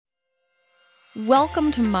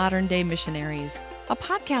Welcome to Modern Day Missionaries, a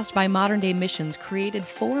podcast by Modern Day Missions created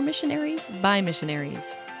for missionaries by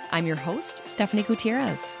missionaries. I'm your host, Stephanie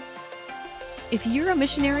Gutierrez. If you're a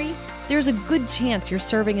missionary, there's a good chance you're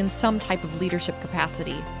serving in some type of leadership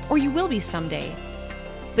capacity, or you will be someday.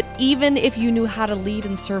 But even if you knew how to lead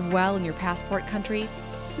and serve well in your passport country,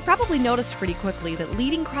 you probably noticed pretty quickly that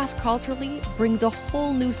leading cross-culturally brings a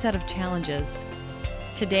whole new set of challenges.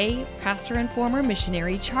 Today, pastor and former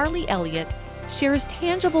missionary Charley Elliott shares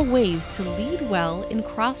tangible ways to lead well in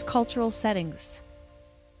cross-cultural settings.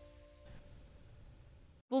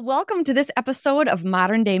 Well, welcome to this episode of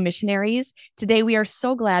Modern Day Missionaries. Today, we are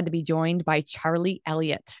so glad to be joined by Charley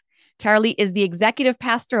Elliott. Charley is the executive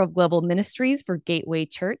pastor of global ministries for Gateway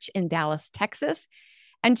Church in Dallas, Texas.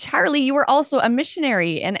 And Charley, you were also a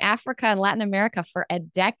missionary in Africa and Latin America for a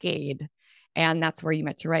decade. And that's where you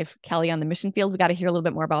met your wife, Kelly, on the mission field. We got to hear a little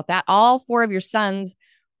bit more about that. All four of your sons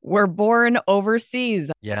were born overseas.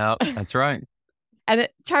 Yeah, that's right. And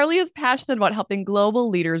Charley is passionate about helping global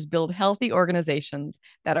leaders build healthy organizations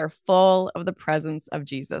that are full of the presence of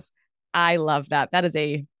Jesus. I love that. That is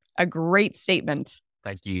a great statement.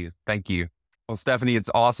 Thank you. Thank you. Well, Stephanie, it's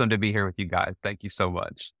awesome to be here with you guys. Thank you so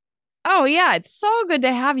much. Oh, yeah. It's so good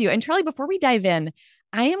to have you. And Charley, before we dive in,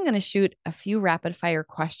 I am going to shoot a few rapid fire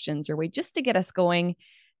questions your way just to get us going,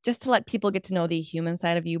 just to let people get to know the human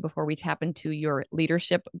side of you before we tap into your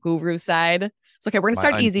leadership guru side. So, okay, we're going to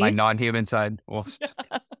start easy. My non-human side. We'll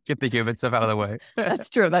get the human stuff out of the way. That's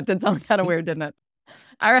true. That did sound kind of weird, didn't it?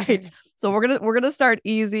 All right. So we're gonna start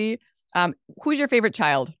easy. Who's your favorite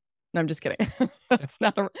child? No, I'm just kidding. That's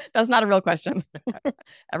not a real question.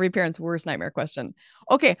 Every parent's worst nightmare question.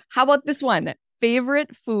 Okay, how about this one?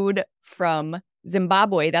 Favorite food from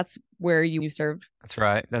Zimbabwe? That's where you served.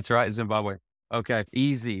 That's right. Zimbabwe. Okay,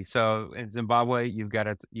 easy. So in Zimbabwe, you've got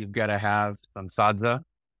to have some sadza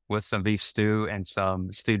with some beef stew and some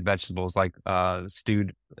stewed vegetables like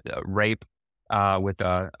stewed rape with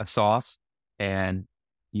a sauce, and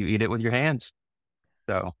you eat it with your hands.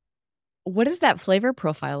 So, what is that flavor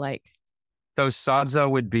profile like? So sadza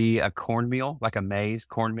would be a cornmeal, like a maize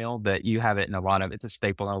cornmeal that you have it in it's a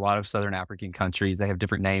staple in a lot of Southern African countries. They have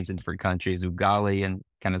different names in different countries, Ugali and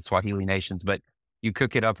kind of Swahili nations, but you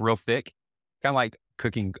cook it up real thick, kind of like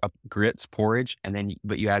cooking up grits porridge.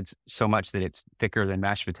 But you add so much that it's thicker than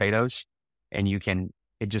mashed potatoes, and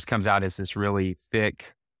it just comes out as this really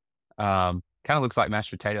thick, kind of looks like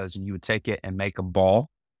mashed potatoes. And you would take it and make a ball.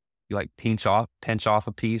 You like pinch off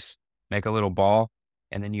a piece, make a little ball.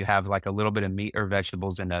 And then you have like a little bit of meat or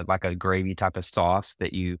vegetables in like a gravy type of sauce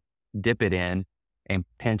that you dip it in and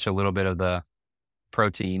pinch a little bit of the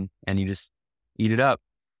protein, and you just eat it up.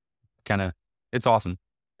 It's awesome.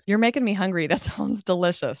 You're making me hungry. That sounds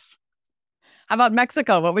delicious. How about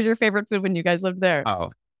Mexico? What was your favorite food when you guys lived there?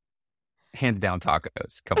 Oh, hands down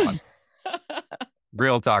tacos. Come on.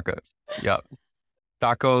 Real tacos. Yep.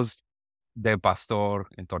 Tacos de pastor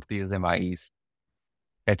and tortillas de maíz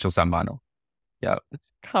hechos a mano. Yeah.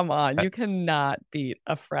 Come on. You cannot beat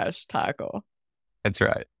a fresh taco. That's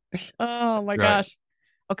right. Oh my gosh.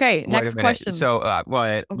 Right. Okay. Next question. So,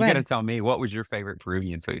 you got to tell me, what was your favorite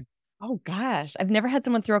Peruvian food? Oh gosh. I've never had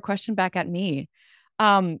someone throw a question back at me.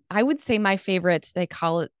 I would say my favorite, they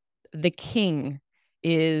call it the king,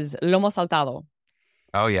 is lomo saltado.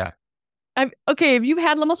 Oh yeah. Okay. Have you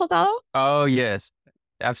had lomo saltado? Oh yes.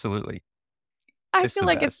 Absolutely. I feel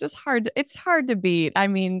like it's just hard. It's hard to beat. I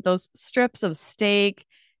mean, those strips of steak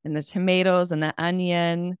and the tomatoes and the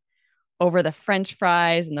onion over the French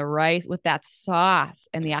fries and the rice with that sauce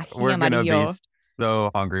and the ají We're amarillo. We're gonna be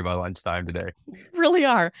so hungry by lunchtime today. Really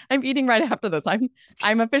are. I'm eating right after this.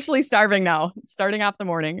 I'm officially starving now. Starting off the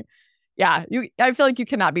morning. Yeah, I feel like you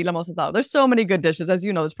cannot beat lomo saltado. There's so many good dishes, as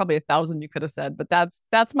you know. There's probably 1,000 you could have said, but that's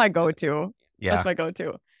my go-to. Yeah, that's my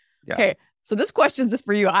go-to. Yeah. Okay. So this question's just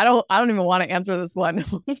for you. I don't even want to answer this one.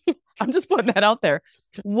 I'm just putting that out there.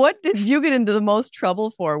 What did you get into the most trouble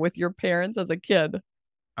for with your parents as a kid?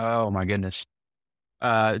 Oh my goodness.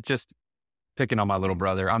 Just picking on my little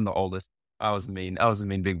brother. I'm the oldest. I was a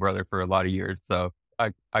mean big brother for a lot of years. So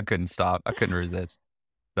I couldn't stop. I couldn't resist.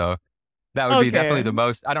 So that would be definitely the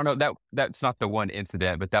most, I don't know, that's not the one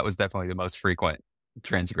incident, but that was definitely the most frequent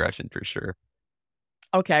transgression for sure.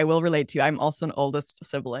 Okay, I will relate to you. I'm also an oldest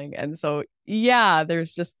sibling. And so, yeah,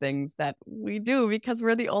 there's just things that we do because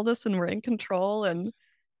we're the oldest and we're in control, and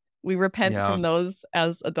we repent from those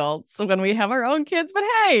as adults. So when we have our own kids, but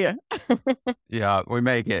hey. Yeah, we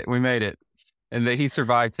made it. And he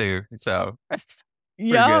survived too. So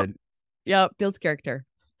yeah. Good. Yeah, builds character.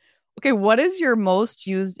 Okay, what is your most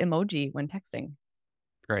used emoji when texting?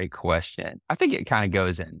 Great question. I think it kind of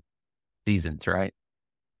goes in seasons, right?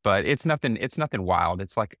 but it's nothing. It's nothing wild.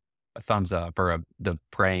 It's like a thumbs up or the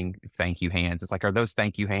praying thank you hands. It's like, are those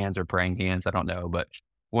thank you hands or praying hands? I don't know, but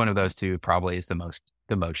one of those two probably is the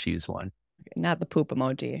most used one. Not the poop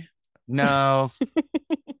emoji. No,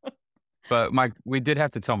 but we did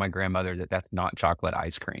have to tell my grandmother that that's not chocolate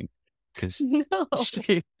ice cream because No.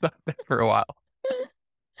 she thought that for a while.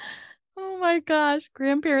 Oh my gosh.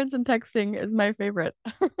 Grandparents and texting is my favorite.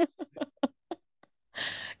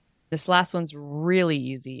 This last one's really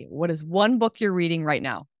easy. What is one book you're reading right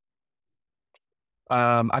now?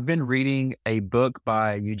 I've been reading a book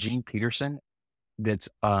by Eugene Peterson. It's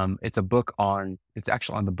a book it's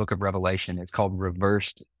actually on the book of Revelation. It's called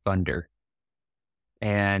Reversed Thunder.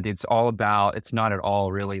 And it's not at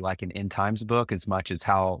all really like an end times book as much as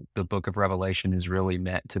how the book of Revelation is really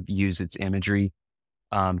meant to use its imagery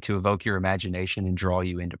to evoke your imagination and draw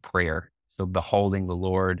you into prayer. So beholding the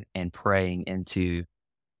Lord and praying into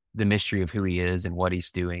the mystery of who he is and what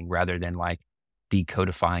he's doing rather than like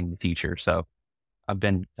decodifying the future. So I've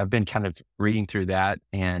been kind of reading through that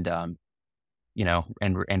and, and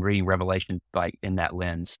reading Revelation like in that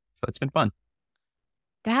lens. So it's been fun.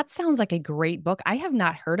 That sounds like a great book. I have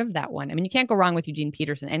not heard of that one. I mean, you can't go wrong with Eugene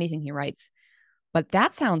Peterson, anything he writes, but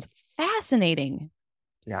that sounds fascinating.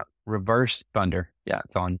 Yeah. Reversed Thunder. Yeah.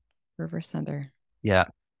 It's on Reverse Thunder. Yeah.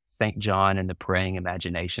 St. John and the Praying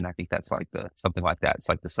Imagination. I think that's like something like that. It's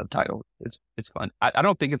like the subtitle. It's fun. I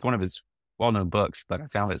don't think it's one of his well-known books, but I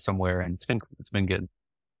found it somewhere and it's been good.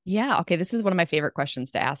 Yeah. Okay. This is one of my favorite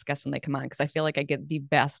questions to ask guests when they come on because I feel like I get the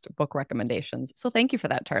best book recommendations. So thank you for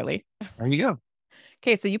that, Charley. There you go.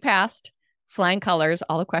 Okay. So you passed flying colors,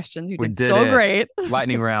 all the questions. You We did did so it. great.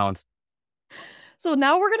 Lightning round. So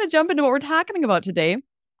now we're going to jump into what we're talking about today,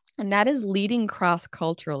 and that is leading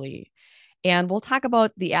cross-culturally. And we'll talk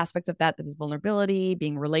about the aspects of that is vulnerability,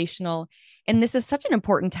 being relational. And this is such an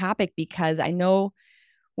important topic because I know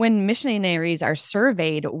when missionaries are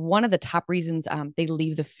surveyed, one of the top reasons they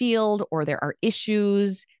leave the field or there are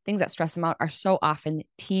issues, things that stress them out are so often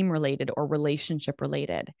team related or relationship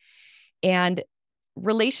related. And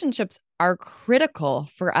relationships are critical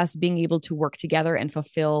for us being able to work together and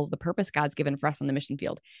fulfill the purpose God's given for us on the mission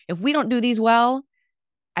field. If we don't do these well,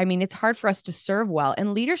 I mean, it's hard for us to serve well.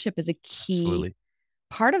 And leadership is a key Absolutely.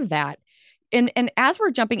 part of that. And as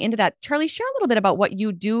we're jumping into that, Charley, share a little bit about what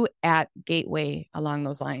you do at Gateway along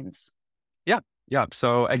those lines. Yeah.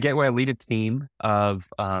 So at Gateway, I lead a team of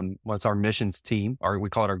what's our missions team, or we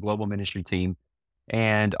call it our global ministry team.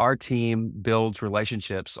 And our team builds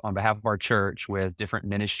relationships on behalf of our church with different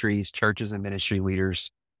ministries, churches, and ministry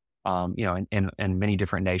leaders, in many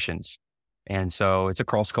different nations. And so it's a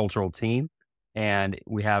cross-cultural team. And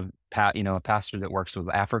we have a pastor that works with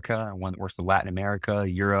Africa and one that works with Latin America,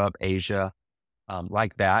 Europe, Asia,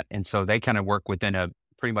 like that. And so they kind of work within a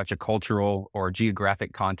pretty much a cultural or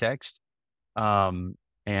geographic context. And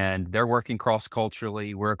they're working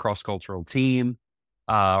cross-culturally. We're a cross-cultural team,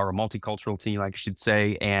 or a multicultural team, I should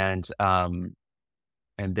say. And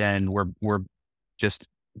then we're just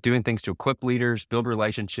doing things to equip leaders, build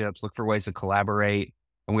relationships, look for ways to collaborate.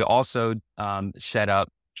 And we also set up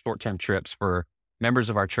short-term trips for members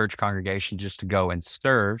of our church congregation just to go and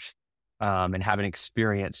serve and have an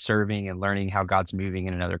experience serving and learning how God's moving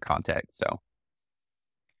in another context. So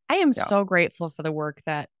I am so grateful for the work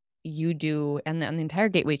that you do and the entire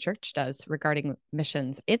Gateway Church does regarding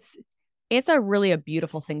missions. It's a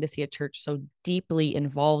beautiful thing to see a church so deeply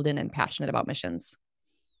involved in and passionate about missions.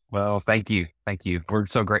 Well, thank you. Thank you. We're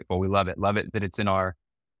so grateful. We love it. Love it that it's in our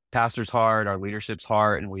pastor's heart, our leadership's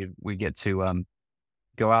heart, and we get to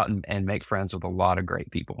go out and make friends with a lot of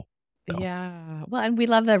great people. So. Yeah. Well, and we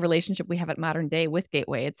love the relationship we have at Modern Day with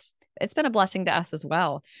Gateway. It's been a blessing to us as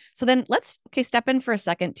well. So then let's step in for a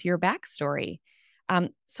second to your backstory.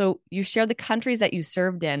 So you shared the countries that you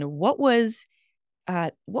served in. What was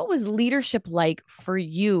leadership like for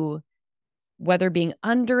you, whether being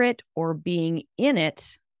under it or being in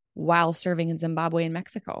it while serving in Zimbabwe and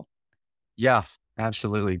Mexico? Yeah,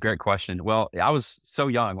 absolutely. Great question. Well, I was so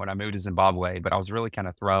young when I moved to Zimbabwe, but I was really kind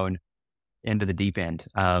of thrown into the deep end.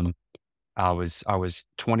 I was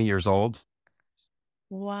 20 years old.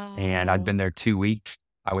 Wow. And I'd been there 2 weeks.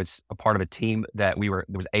 I was a part of a team there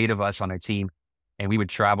was 8 of us on a team, and we would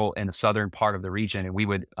travel in the southern part of the region, and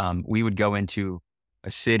we would go into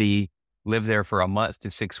a city, live there for a month to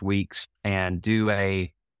 6 weeks, and do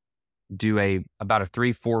about a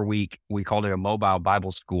 3-4 week, we called it a mobile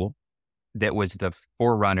Bible school that was the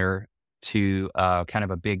forerunner to kind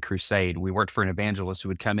of a big crusade. We worked for an evangelist who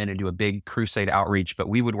would come in and do a big crusade outreach, but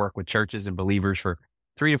we would work with churches and believers for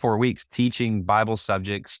 3 to 4 weeks, teaching Bible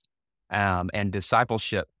subjects and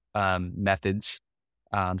discipleship methods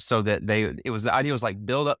so that the idea was like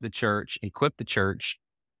build up the church, equip the church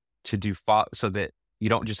to do so that you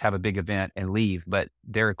don't just have a big event and leave, but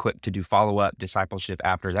they're equipped to do follow up discipleship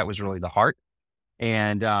after. That was really the heart.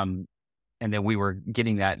 And then we were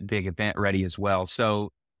getting that big event ready as well.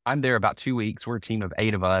 So I'm there about 2 weeks. We're a team of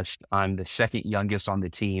 8 of us. I'm the second youngest on the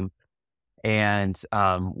team. And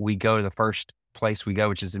we go to the first place we go,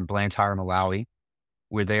 which is in Blantyre, Malawi.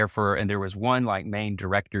 We're there and there was one like main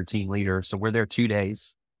director, team leader. So we're there 2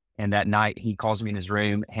 days. And that night he calls me in his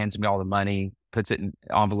room, hands me all the money, puts it in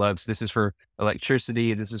envelopes. This is for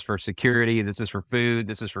electricity. This is for security. This is for food.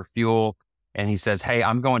 This is for fuel. And he says, hey,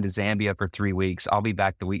 I'm going to Zambia for 3 weeks. I'll be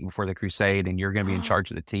back the week before the crusade, and you're going to be in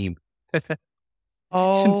charge of the team.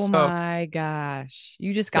 Oh my gosh.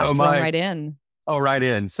 You just got thrown right in. Oh, right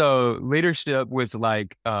in. So leadership was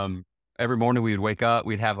like, every morning we would wake up,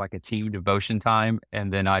 we'd have like a team devotion time.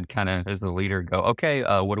 And then I'd kind of, as the leader, go, okay,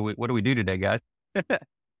 what do we do today, guys?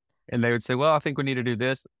 And they would say, well, I think we need to do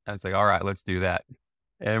this. I'd say, all right, let's do that.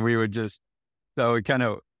 And we would so it kind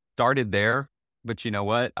of started there. But you know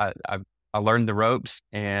what? I learned the ropes,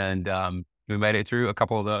 and we made it through a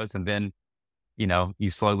couple of those. And then, you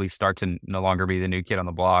slowly start to no longer be the new kid on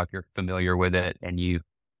the block. You're familiar with it. And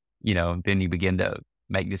then you begin to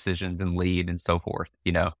make decisions and lead and so forth,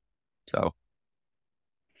 so.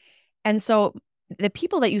 And so the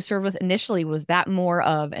people that you served with initially, was that more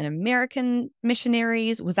of an American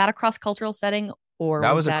missionaries? Was that a cross-cultural setting? Or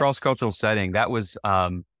that was a cross-cultural setting. That was,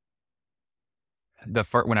 when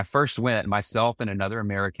I first went, myself and another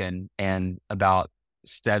American and about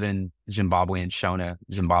 7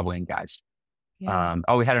 Zimbabwean guys. Yeah.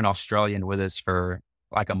 We had an Australian with us for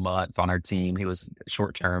like a month on our team. He was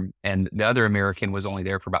short term, and the other American was only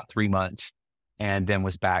there for about 3 months and then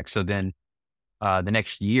was back. So then the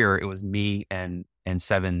next year it was me and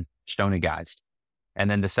 7 Shona guys. And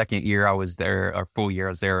then the second year I was there, or full year I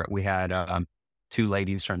was there, we had 2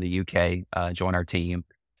 ladies from the UK join our team.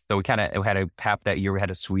 So we had half that year, we had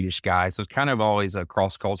a Swedish guy. So it's kind of always a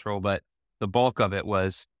cross-cultural, but the bulk of it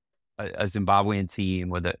was a Zimbabwean team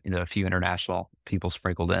with a few international people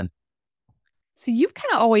sprinkled in. So you've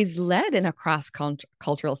kind of always led in a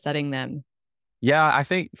cross-cultural setting then? Yeah, I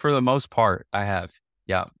think for the most part I have.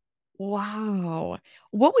 Yeah. Wow.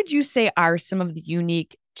 What would you say are some of the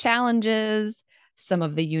unique challenges, some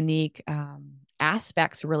of the unique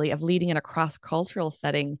aspects really of leading in a cross-cultural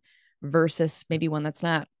setting versus maybe one that's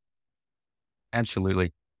not?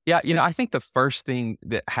 Absolutely. Yeah. I think the first thing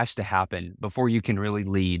that has to happen before you can really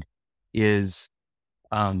lead is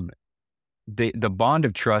the bond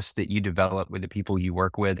of trust that you develop with the people you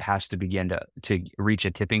work with has to begin to reach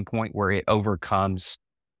a tipping point where it overcomes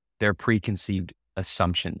their preconceived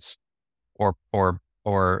assumptions or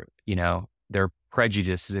their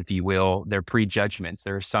prejudices, if you will, their prejudgments,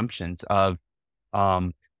 their assumptions of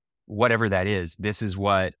whatever that is. This is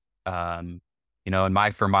what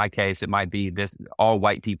for my case, it might be this: all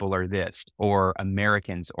white people are this, or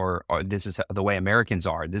Americans, or this is the way Americans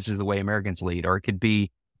are. This is the way Americans lead. Or it could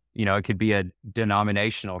be, a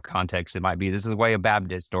denominational context. It might be this is the way a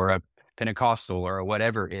Baptist or a Pentecostal or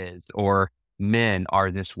whatever is, or men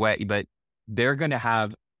are this way. But they're going to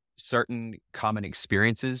have certain common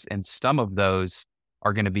experiences, and some of those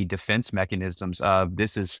are going to be defense mechanisms of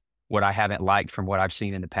this is what I haven't liked from what I've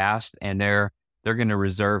seen in the past, and they're going to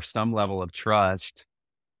reserve some level of trust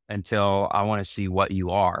until I want to see what you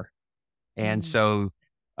are. And so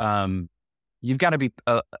you've got to be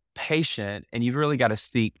patient, and you've really got to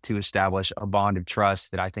seek to establish a bond of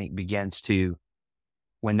trust that I think begins to,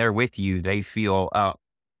 when they're with you, they feel,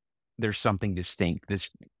 there's something distinct.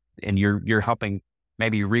 And you're helping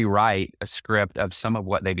maybe rewrite a script of some of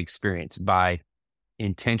what they've experienced by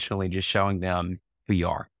intentionally just showing them who you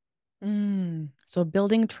are. So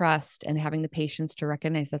building trust and having the patience to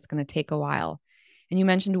recognize that's going to take a while. And you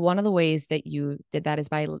mentioned one of the ways that you did that is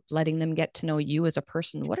by letting them get to know you as a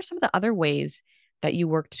person. What are some of the other ways that you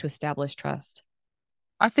worked to establish trust?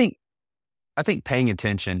 I think paying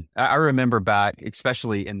attention. I remember back,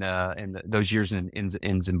 especially in those years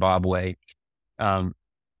in Zimbabwe, and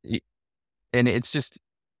it's just,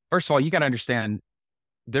 first of all, you got to understand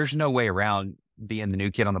there's no way around being the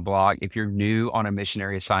new kid on the block. If you're new on a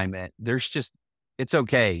missionary assignment, it's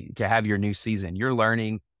okay to have your new season. You're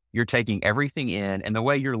learning, you're taking everything in. And the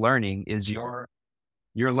way you're learning is you're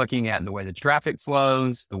looking at the way the traffic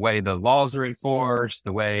flows, the way the laws are enforced,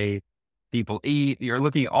 the way people eat. You're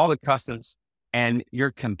looking at all the customs, and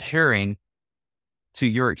you're comparing to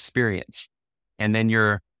your experience. And then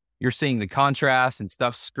you're seeing the contrast and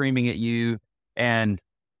stuff screaming at you. And,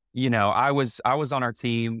 I was on our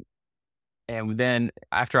team, And then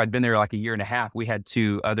after I'd been there like a year and a half, we had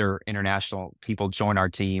two other international people join our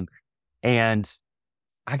team. And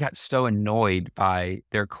I got so annoyed by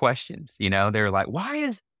their questions. They're like, why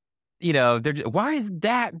is, why is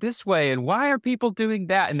that this way? And why are people doing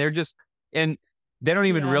that? And and they don't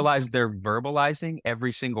even Yeah. realize they're verbalizing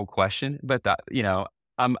every single question. But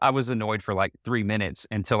I was annoyed for like 3 minutes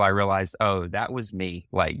until I realized, oh, that was me.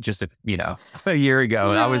 Like just, a year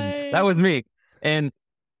ago, that Right. was me. And,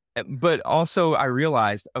 but also I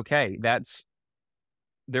realized, okay,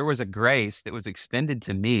 there was a grace that was extended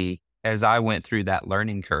to me as I went through that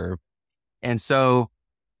learning curve. And so,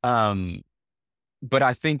 um, but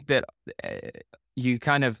I think that you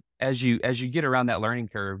kind of, as you get around that learning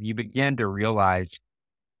curve, you begin to realize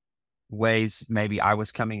ways maybe I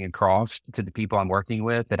was coming across to the people I'm working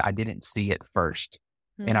with that I didn't see at first.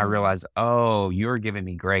 And I Hmm. realized, oh, you're giving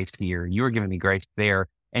me grace here. You're giving me grace there.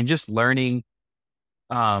 And just learning,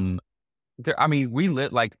 um, we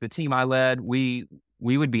lit like the team I led, we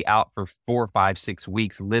would be out for 4, 5, 6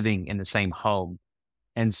 weeks living in the same home.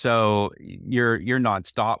 And so you're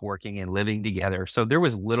nonstop working and living together. So there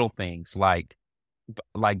was little things like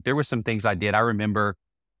there were some things I did. I remember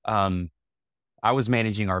um I was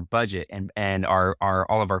managing our budget and our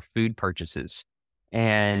all of our food purchases.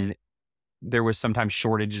 And there was sometimes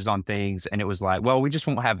shortages on things and it was like, well, we just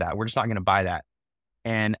won't have that. We're just not going to buy that.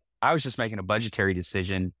 And I was just making a budgetary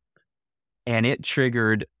decision and it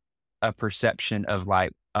triggered a perception of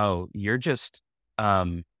like, oh, you're just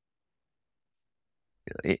um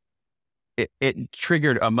it, it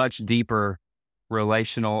triggered a much deeper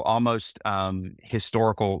relational, almost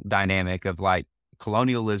historical dynamic of like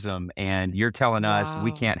colonialism. And you're telling us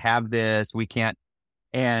we Wow. can't have this, we can't,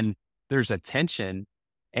 and there's a tension.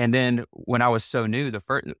 And then when I was so new,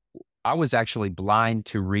 I was actually blind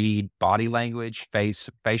to read body language,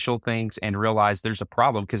 facial things, and realize there's a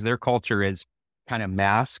problem because their culture is kind of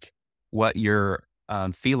mask what you're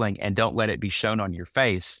feeling and don't let it be shown on your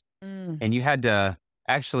face. Mm. And you had to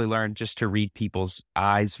actually learn just to read people's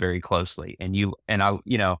eyes very closely.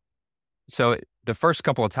 So the first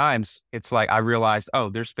couple of times, it's like I realized, oh,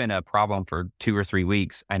 there's been a problem for 2 or 3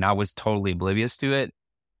 weeks, and I was totally oblivious to it.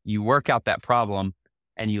 You work out that problem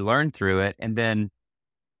and you learn through it. And then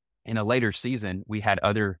in a later season, we had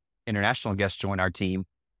other international guests join our team.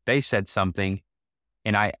 They said something,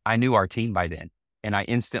 and I knew our team by then. And I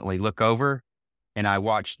instantly look over and I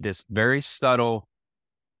watched this very subtle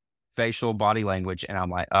facial body language, and I'm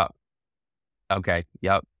like, oh, okay,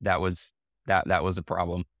 yep, that was a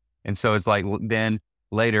problem. And so it's like then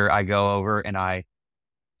later I go over and I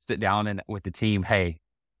sit down and with the team, hey,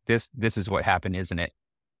 this is what happened, isn't it?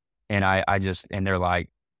 And I just and they're like,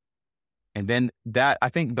 and then that I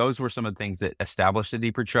think those were some of the things that established a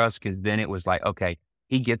deeper trust because then it was like, okay,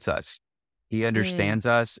 he gets us, he Mm. understands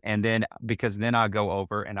us, and then because then I go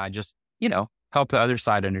over and I just help the other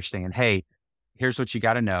side understand, hey, here's what you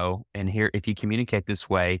got to know, and here if you communicate this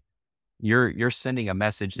way, you're sending a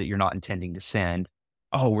message that you're not intending to send.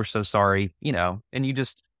 Oh, we're so sorry, and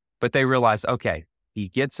but they realize, okay, he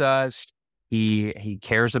gets us, he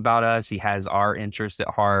cares about us, he has our interests at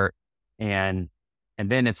heart, and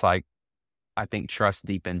then it's like I think trust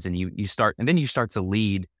deepens, and you start, and then you start to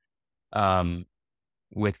lead um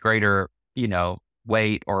with greater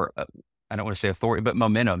weight or I don't want to say authority, but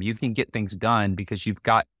momentum. You can get things done because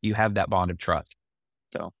you have that bond of trust.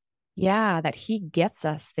 So Yeah, that he gets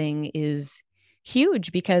us thing is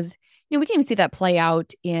huge because, we can even see that play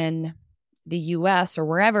out in the US or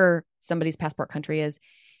wherever somebody's passport country is,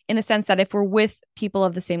 in the sense that if we're with people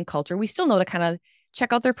of the same culture, we still know to kind of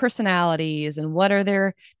check out their personalities and what are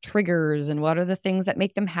their triggers and what are the things that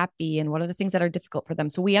make them happy and what are the things that are difficult for them.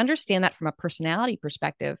 So we understand that from a personality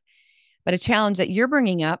perspective. But a challenge that you're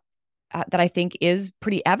bringing up that I think is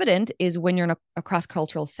pretty evident is when you're in a cross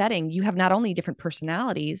cultural setting, you have not only different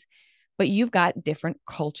personalities, but you've got different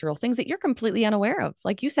cultural things that you're completely unaware of.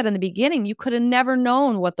 Like you said in the beginning, you could have never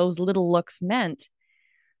known what those little looks meant,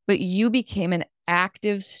 but you became an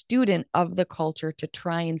active student of the culture to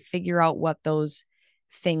try and figure out what those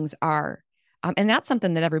things are. And that's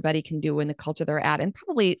something that everybody can do in the culture they're at. And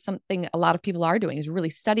probably something a lot of people are doing is really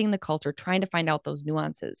studying the culture, trying to find out those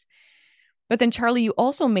nuances. But then, Charley, you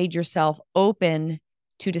also made yourself open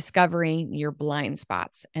to discovering your blind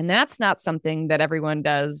spots. And that's not something that everyone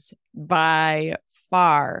does by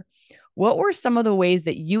far. What were some of the ways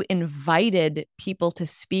that you invited people to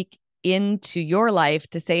speak into your life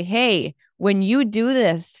to say, hey, when you do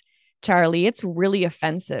this, Charley, it's really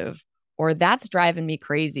offensive, or that's driving me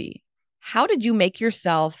crazy? How did you make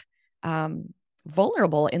yourself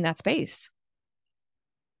vulnerable in that space?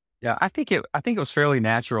 yeah, I think it was fairly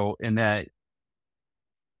natural in that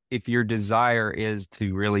if your desire is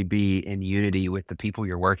to really be in unity with the people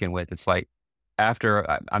you're working with, it's like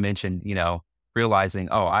after I mentioned, realizing,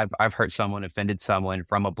 oh, I've hurt someone, offended someone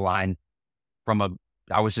from a,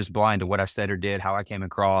 I was just blind to what I said or did, how I came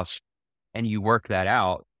across, and you work that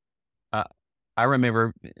out. Uh, I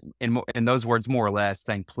remember in those words, more or less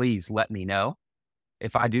saying, please let me know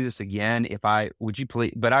if I do this again, would you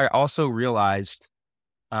please, but I also realized,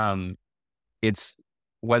 it's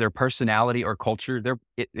whether personality or culture,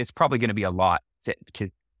 it's probably going to be a lot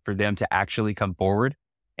for them to actually come forward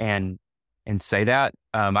and say that.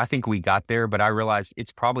 I think we got there, but I realized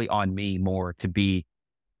it's probably on me more to be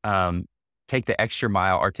take the extra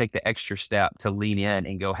mile or take the extra step to lean in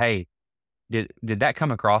and go, hey, did that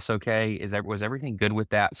come across okay? Was everything good with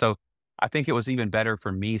that? So I think it was even better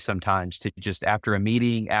for me sometimes to just after a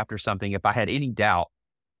meeting, after something, if I had any doubt,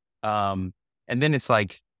 and then it's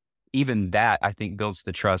like, even that I think builds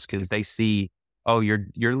the trust because they see, oh,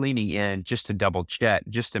 you're leaning in just to double check,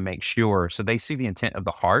 just to make sure. So they see the intent of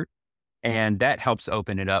the heart, and that helps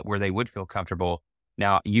open it up where they would feel comfortable.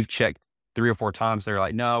 Now you've checked 3 or 4 times. They're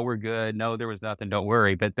like, no, we're good. No, there was nothing. Don't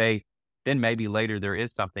worry. But then maybe later there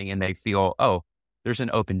is something and they feel, oh, there's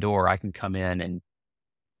an open door. I can come in and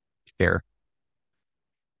share.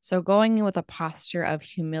 So going in with a posture of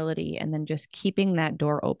humility and then just keeping that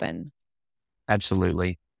door open.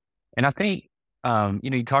 Absolutely. And I think,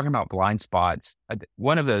 you're talking about blind spots. I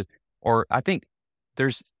think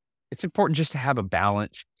it's important just to have a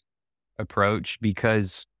balanced approach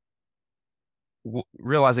because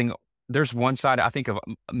realizing there's one side, I think of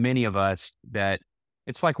many of us that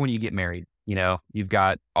it's like when you get married, you've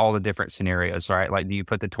got all the different scenarios, right? Like, do you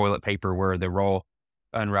put the toilet paper where the roll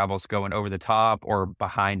unravels going over the top or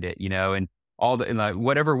behind it, and and like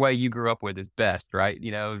whatever way you grew up with is best, right?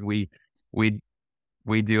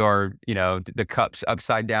 We do our, the cups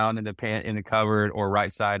upside down in the cupboard or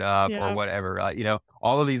right side up or whatever,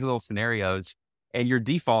 all of these little scenarios, and your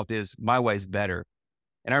default is my way's better.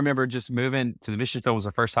 And I remember just moving to the mission field was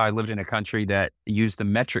the first time I lived in a country that used the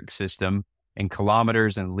metric system and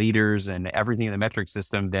kilometers and liters and everything in the metric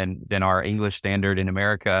system than our English standard in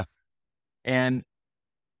America. And,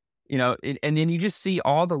 and then you just see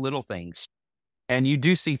all the little things. And you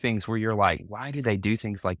do see things where you're like, why do they do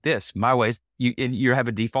things like this? My ways, you have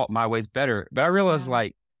a default, my way's better. But I realized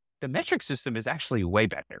like the metric system is actually way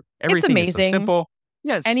better. Everything is so simple.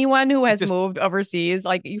 Yes. Anyone who has moved overseas,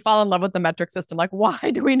 like you fall in love with the metric system. Like, why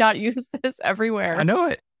do we not use this everywhere? I know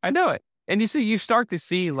it. And you start to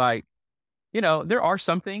see like, there are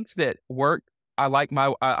some things that work. I like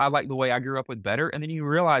the way I grew up with better. And then you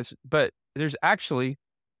realize, but there's actually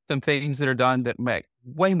some things that are done that make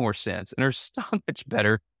way more sense and are so much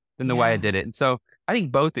better than the way I did it. And so I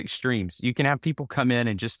think both extremes, you can have people come in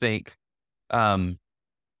and just think, my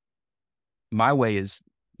way is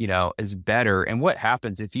better. And what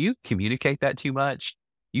happens if you communicate that too much,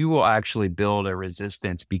 you will actually build a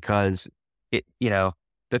resistance because the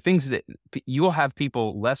things that you will have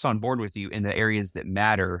people less on board with you in the areas that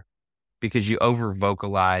matter because you over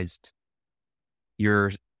vocalized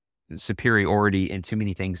your superiority in too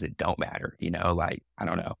many things that don't matter, like, I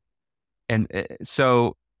don't know. And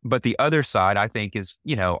so, but the other side I think is,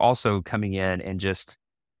 also coming in and just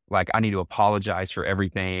like, I need to apologize for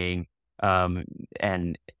everything.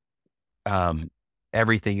 And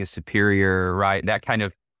everything is superior, right? That kind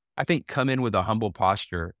of, I think, come in with a humble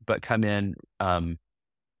posture, but come in,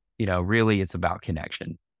 really it's about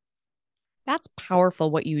connection. That's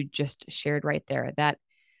powerful what you just shared right there, that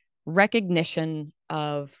recognition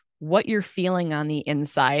of what you're feeling on the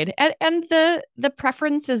inside and the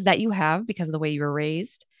preferences that you have because of the way you were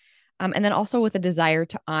raised. And then also with a desire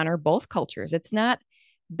to honor both cultures. It's not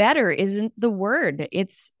better isn't the word.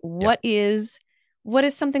 It's what is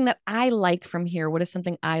something that I like from here? What is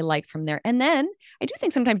something I like from there? And then I do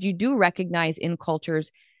think sometimes you do recognize in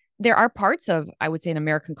cultures, there are parts of, I would say, an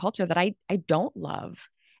American culture that I don't love.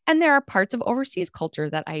 And there are parts of overseas culture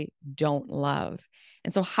that I don't love.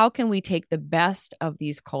 And so how can we take the best of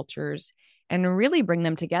these cultures and really bring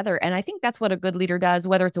them together? And I think that's what a good leader does,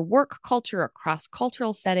 whether it's a work culture, a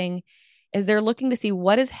cross-cultural setting, is they're looking to see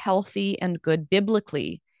what is healthy and good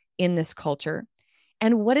biblically in this culture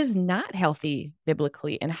and what is not healthy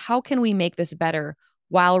biblically, and how can we make this better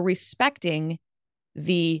while respecting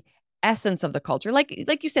the essence of the culture.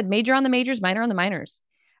 Like you said, major on the majors, minor on the minors.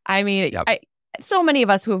 I mean, so many of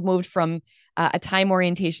us who have moved from a time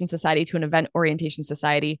orientation society to an event orientation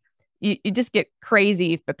society, you just get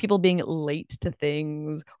crazy, but people being late to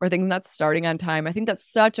things or things not starting on time. I think that's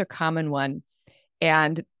such a common one.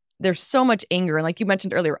 And there's so much anger. And like you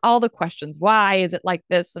mentioned earlier, all the questions, why is it like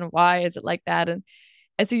this? And why is it like that? And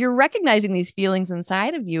And so you're recognizing these feelings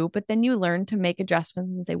inside of you, but then you learn to make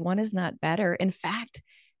adjustments and say, one is not better. In fact,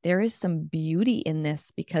 there is some beauty in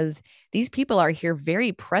this because these people are here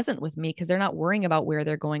very present with me because they're not worrying about where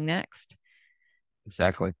they're going next.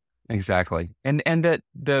 Exactly. Exactly. And that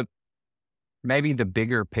maybe the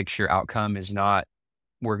bigger picture outcome is not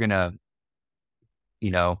we're gonna,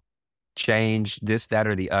 you know, change this, that,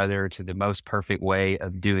 or the other to the most perfect way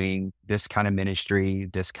of doing this kind of ministry,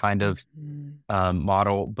 this kind of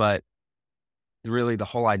model. But really, the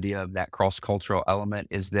whole idea of that cross cultural element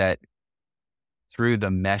is that through the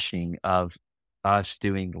meshing of us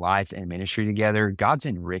doing life and ministry together, God's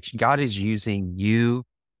enriched. God is using you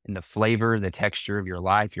and the flavor, the texture of your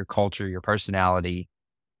life, your culture, your personality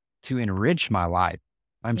to enrich my life.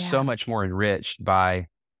 I'm so much more enriched by,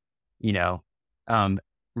 you know,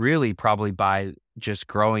 really probably by just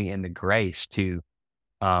growing in the grace to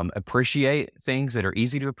appreciate things that are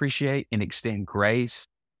easy to appreciate and extend grace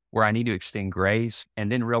where I need to extend grace, and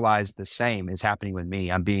then realize the same is happening with me.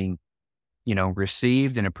 I'm being,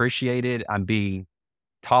 received and appreciated. I'm being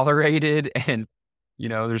tolerated and,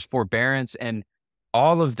 there's forbearance, and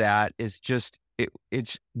all of that is just,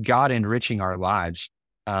 it's God enriching our lives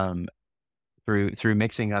through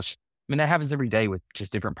mixing us. I mean, that happens every day with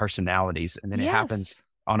just different personalities, and then it happens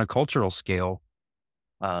on a cultural scale.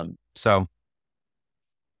 So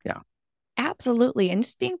yeah. Absolutely. And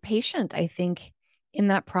just being patient, I think, in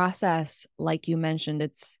that process, like you mentioned,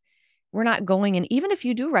 we're not going, and even if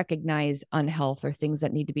you do recognize unhealth or things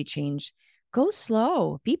that need to be changed, go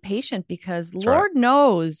slow, be patient, because That's Lord right.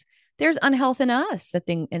 knows there's unhealth in us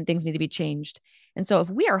and things need to be changed. And so if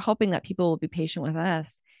we are hoping that people will be patient with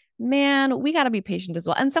us, man, we got to be patient as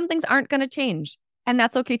well. And some things aren't going to change. And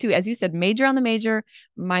that's okay too. As you said, major on the major,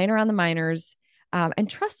 minor on the minors. And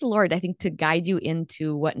trust the Lord, I think, to guide you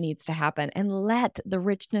into what needs to happen, and let the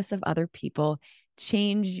richness of other people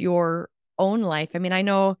change your own life. I mean, I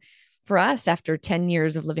know for us, after 10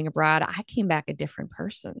 years of living abroad, I came back a different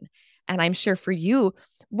person. And I'm sure for you,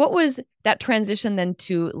 what was that transition then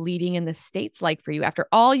to leading in the States like for you? After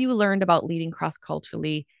all you learned about leading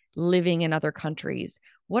cross-culturally, living in other countries,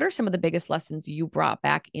 what are some of the biggest lessons you brought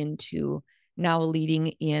back into now leading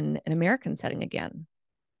in an American setting again?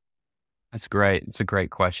 That's great. It's a great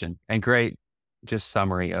question and great just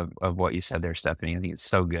summary of what you said there, Stephanie. I think it's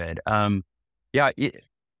so good. Yeah,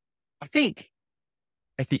 I think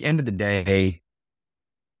at the end of the day,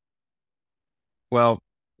 well,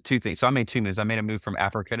 two things. So I made two moves. I made a move from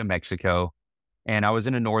Africa to Mexico, and I was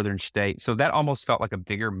in a northern state. So that almost felt like a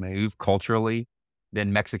bigger move culturally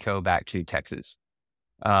than Mexico back to Texas.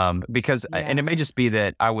 Because, and it may just be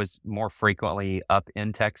that I was more frequently up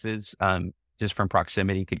in Texas, just from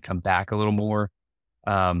proximity, could come back a little more.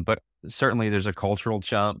 But certainly there's a cultural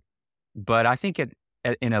jump. But I think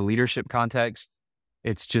in a leadership context,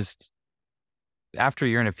 it's just after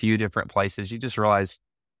you're in a few different places, you just realize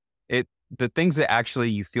the things that actually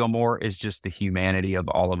you feel more is just the humanity of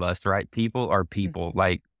all of us, right? People are people. Mm-hmm.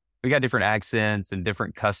 Like, we got different accents and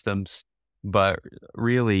different customs, but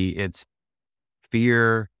really it's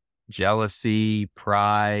fear, jealousy,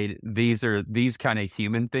 pride. These kind of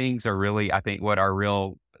human things are really, I think, what our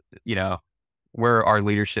real, where our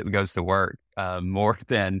leadership goes to work, more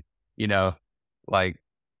than, like,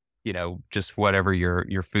 just whatever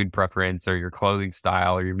your food preference or your clothing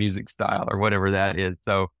style or your music style or whatever that is.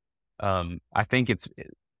 So, I think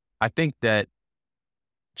that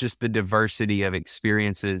just the diversity of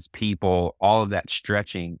experiences, people, all of that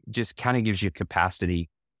stretching just kind of gives you capacity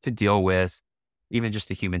to deal with even just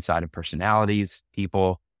the human side of personalities,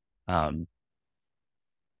 people.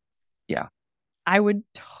 Yeah. I would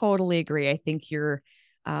totally agree. I think your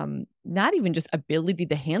not even just ability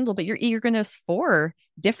to handle, but your eagerness for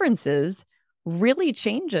differences really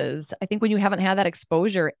changes. I think when you haven't had that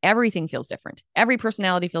exposure, everything feels different. Every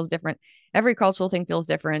personality feels different. Every cultural thing feels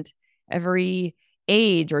different. Every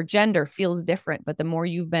age or gender feels different. But the more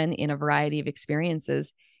you've been in a variety of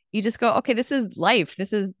experiences, you just go, okay, this is life.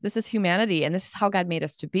 This is humanity. And this is how God made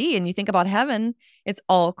us to be. And you think about heaven, it's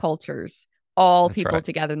all cultures, all That's people right.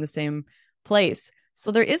 together in the same place.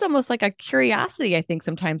 So there is almost like a curiosity, I think,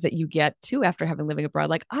 sometimes that you get too after having living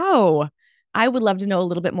abroad. Like, oh, I would love to know a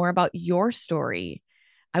little bit more about your story.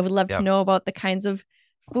 I would love to Yep. know about the kinds of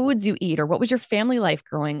foods you eat, or what was your family life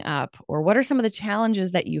growing up, or what are some of the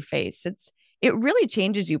challenges that you face. It really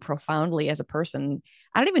changes you profoundly as a person.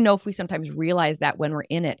 I don't even know if we sometimes realize that when we're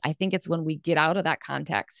in it. I think it's when we get out of that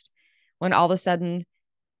context, when all of a sudden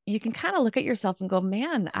you can kind of look at yourself and go,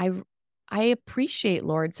 man, I appreciate,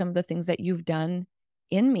 Lord, some of the things that you've done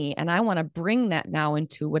in me. And I want to bring that now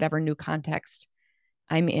into whatever new context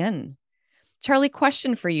I'm in. Charley,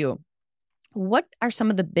 question for you. What are some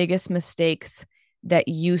of the biggest mistakes that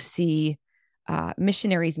you see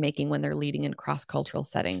missionaries making when they're leading in cross-cultural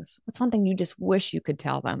settings? What's one thing you just wish you could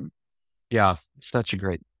tell them? Yeah, such a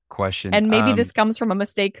great question. And maybe this comes from a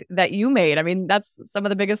mistake that you made. I mean, that's some of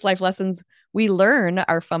the biggest life lessons we learn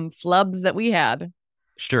are from flubs that we had.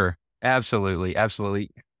 Sure. Absolutely.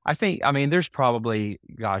 Absolutely. I mean, there's probably,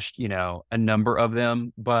 gosh, a number of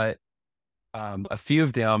them, but a few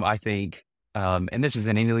of them, I think, and this is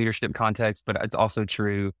in any leadership context, but it's also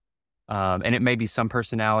true. And it may be some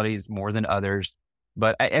personalities more than others,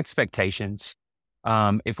 but expectations.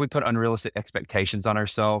 If we put unrealistic expectations on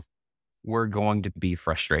ourselves, we're going to be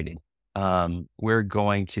frustrated. We're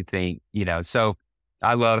going to think, so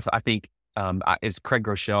I think, is Craig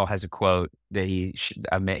Groeschel has a quote that he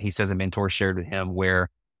says a mentor shared with him where,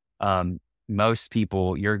 most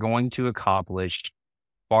people, you're going to accomplish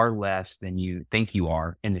far less than you think you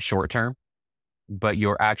are in the short term, but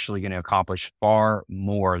you're actually going to accomplish far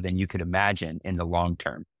more than you could imagine in the long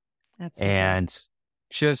term. That's so And good.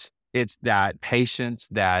 just, it's that patience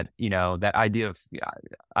that, that idea of,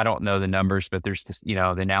 I don't know the numbers, but there's this, the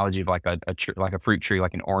analogy of like like a fruit tree,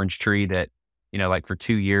 like an orange tree that, like for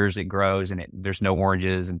 2 years it grows and there's no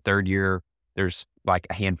oranges, and third year there's like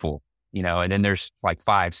a handful, and then there's like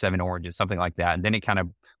 5, 7 oranges, something like that. And then it kind of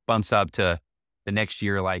bumps up to the next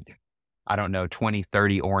year, like, I don't know, 20,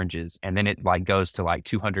 30 oranges. And then it like goes to like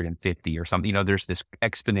 250 or something, there's this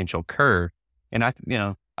exponential curve. And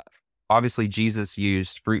obviously Jesus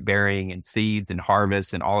used fruit bearing and seeds and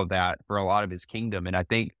harvests and all of that for a lot of his kingdom. And I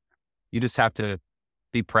think you just have to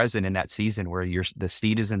be present in that season where the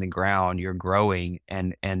seed is in the ground, you're growing,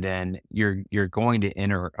 and then you're going to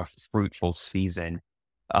enter a fruitful season.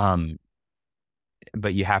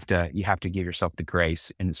 But you have to give yourself the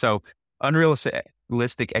grace. And so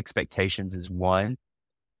unrealistic expectations is one.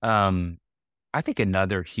 I think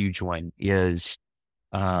another huge one is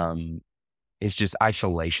just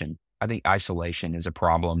isolation. I think isolation is a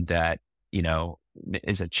problem that,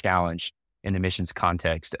 is a challenge in the missions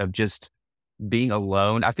context of just being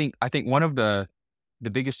alone. I think one of the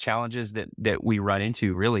biggest challenges that we run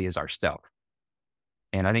into really is ourself.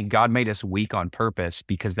 And I think God made us weak on purpose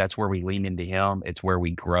because that's where we lean into him. It's where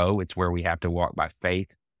we grow. It's where we have to walk by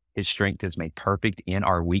faith. His strength is made perfect in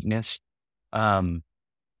our weakness. But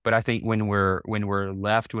I think when we're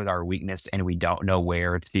left with our weakness and we don't know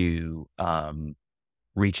where to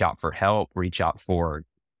reach out for help, reach out for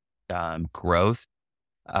growth.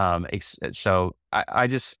 So I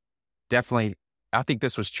just definitely, I think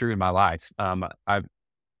this was true in my life.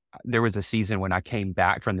 There was a season when I came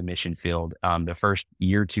back from the mission field. The first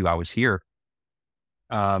year or two I was here,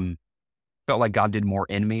 felt like God did more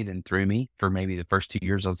in me than through me for maybe the first 2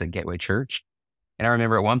 years I was at Gateway Church. And I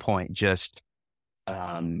remember at one point just,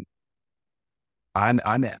 I'm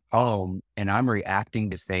at home and I'm reacting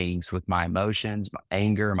to things with my emotions, my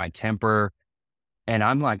anger, my temper. And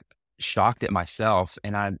I'm like shocked at myself.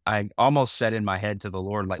 And I almost said in my head to the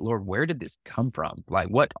Lord, like, Lord, where did this come from? Like,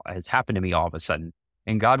 what has happened to me all of a sudden?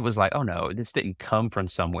 And God was like, oh no, this didn't come from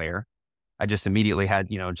somewhere. I just immediately had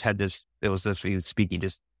this, he was speaking,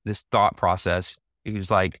 just this thought process. He was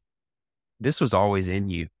like, this was always in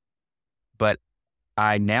you, but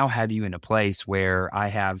I now have you in a place where I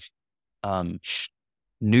have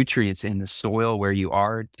nutrients in the soil where you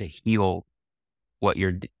are to heal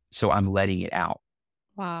so I'm letting it out.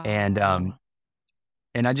 Wow.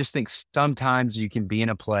 And I just think sometimes you can be in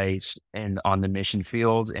a place and on the mission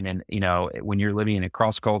fields and when you're living in a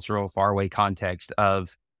cross-cultural, faraway context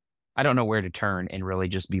of, I don't know where to turn, and really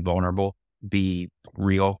just be vulnerable, be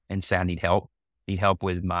real and say, I need help. Need help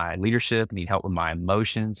with my leadership, need help with my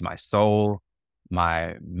emotions, my soul,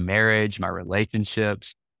 my marriage, my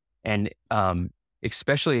relationships. And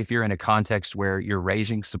especially if you're in a context where you're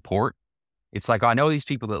raising support, it's like, I know these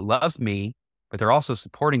people that love me, but they're also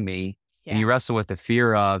supporting me. Yeah. And you wrestle with the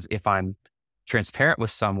fear of, if I'm transparent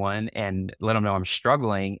with someone and let them know I'm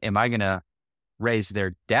struggling, am I going to raise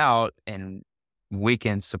their doubt and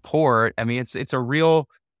weaken support? I mean, it's a real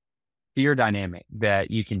fear dynamic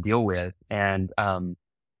that you can deal with. And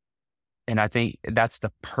I think that's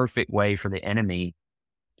the perfect way for the enemy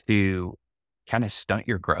to kind of stunt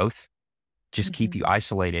your growth, just keep you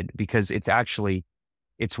isolated, because it's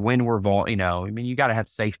when we're I mean, you got to have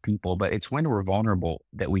safe people, but it's when we're vulnerable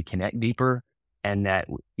that we connect deeper, and that,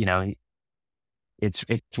 it's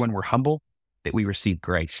when we're humble that we receive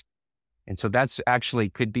grace. And so that's actually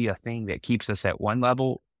could be a thing that keeps us at one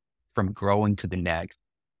level from growing to the next,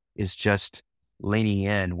 is just leaning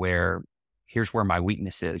in where, here's where my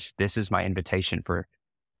weakness is. This is my invitation for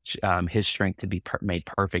his strength to be made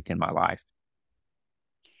perfect in my life.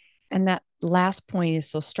 And that last point is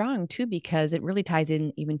so strong too, because it really ties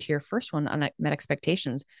in even to your first one, unmet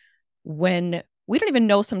expectations. When we don't even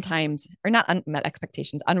know sometimes, or not unmet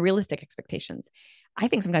expectations, unrealistic expectations. I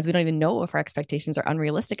think sometimes we don't even know if our expectations are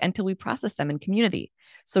unrealistic until we process them in community.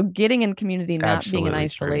 So getting in community, It's not being in absolutely true.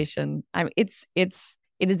 isolation,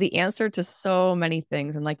 it is the answer to so many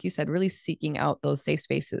things. And like you said, really seeking out those safe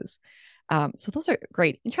spaces. So those are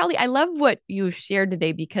great. And Charley, I love what you shared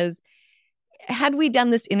today, because had we done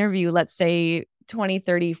this interview, let's say 20,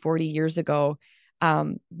 30, 40 years ago,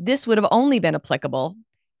 this would have only been applicable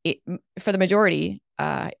for the majority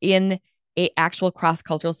in a actual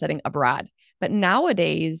cross-cultural setting abroad. But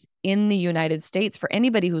nowadays in the United States, for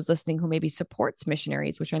anybody who's listening who maybe supports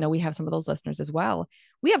missionaries, which I know we have some of those listeners as well,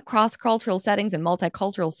 we have cross-cultural settings and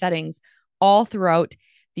multicultural settings all throughout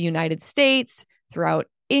the United States, throughout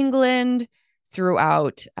England,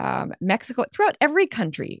 throughout Mexico, throughout every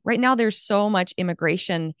country. Right now, there's so much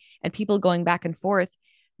immigration and people going back and forth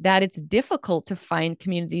that it's difficult to find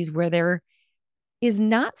communities where there is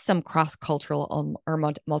not some cross-cultural or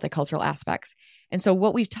multicultural aspects. And so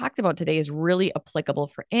what we've talked about today is really applicable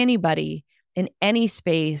for anybody in any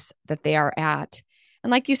space that they are at.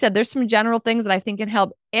 And like you said, there's some general things that I think can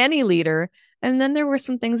help any leader. And then there were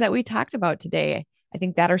some things that we talked about today, I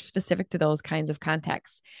think, that are specific to those kinds of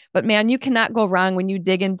contexts. But man, you cannot go wrong when you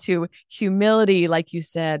dig into humility, like you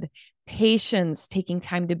said, patience, taking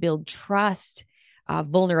time to build trust,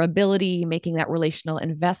 vulnerability, making that relational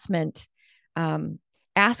investment,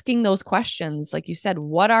 asking those questions. Like you said,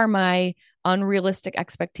 what are my unrealistic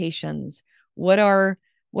expectations? What are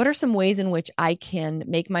some ways in which I can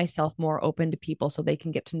make myself more open to people so they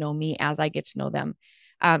can get to know me as I get to know them?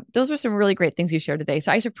 Those are some really great things you shared today.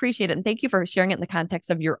 So I appreciate it. And thank you for sharing it in the context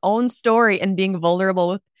of your own story and being vulnerable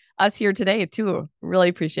with us here today too. Really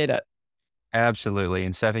appreciate it. Absolutely.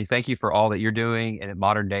 And Stephanie, thank you for all that you're doing and that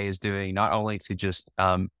Modern Day is doing, not only to just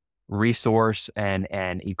resource and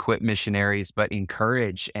equip missionaries, but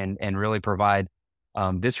encourage and really provide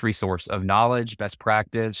this resource of knowledge, best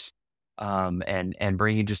practice, and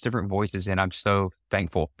bringing just different voices in. I'm so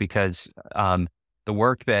thankful because the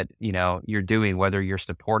work that you're doing, whether you're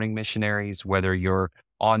supporting missionaries, whether you're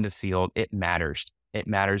on the field, it matters. It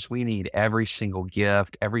matters. We need every single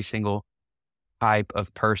gift, every single type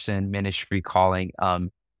of person, ministry, calling.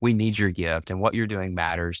 We need your gift, and what you're doing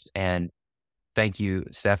matters. And thank you,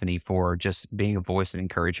 Stephanie, for just being a voice of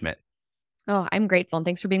encouragement. Oh, I'm grateful. And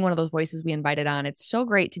thanks for being one of those voices we invited on. It's so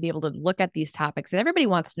great to be able to look at these topics that everybody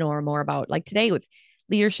wants to know more about, like today with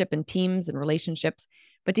leadership and teams and relationships,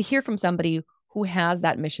 but to hear from somebody who has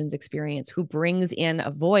that missions experience, who brings in a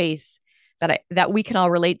voice that we can all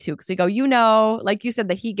relate to. Because we go, like you said,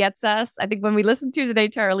 that he gets us. I think when we listen to today,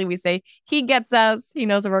 Charley, we say, he gets us. He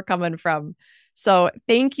knows where we're coming from. So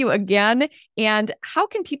thank you again. And how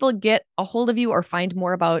can people get a hold of you or find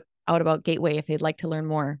more about Gateway if they'd like to learn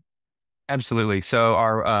more? Absolutely. So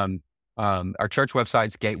our church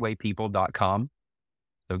website's gatewaypeople.com.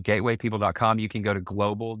 So gatewaypeople.com. You can go to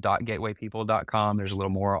global.gatewaypeople.com. There's a little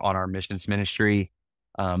more on our missions ministry.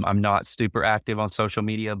 I'm not super active on social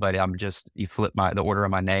media, but you flip the order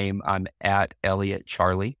of my name. I'm at Elliott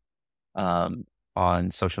Charley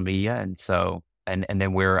on social media. And so, and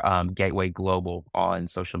then we're Gateway Global on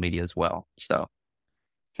social media as well. So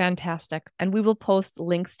fantastic. And we will post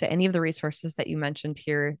links to any of the resources that you mentioned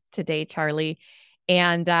here today, Charley.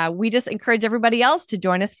 And we just encourage everybody else to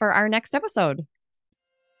join us for our next episode.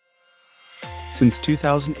 Since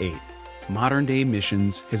 2008, Modern Day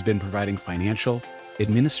Missions has been providing financial,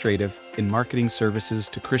 administrative, and marketing services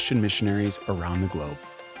to Christian missionaries around the globe.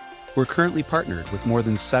 We're currently partnered with more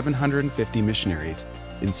than 750 missionaries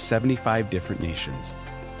in 75 different nations.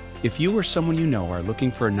 If you or someone you know are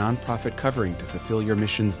looking for a nonprofit covering to fulfill your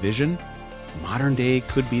mission's vision, Modern Day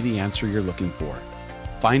could be the answer you're looking for.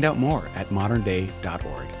 Find out more at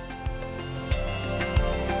modernday.org.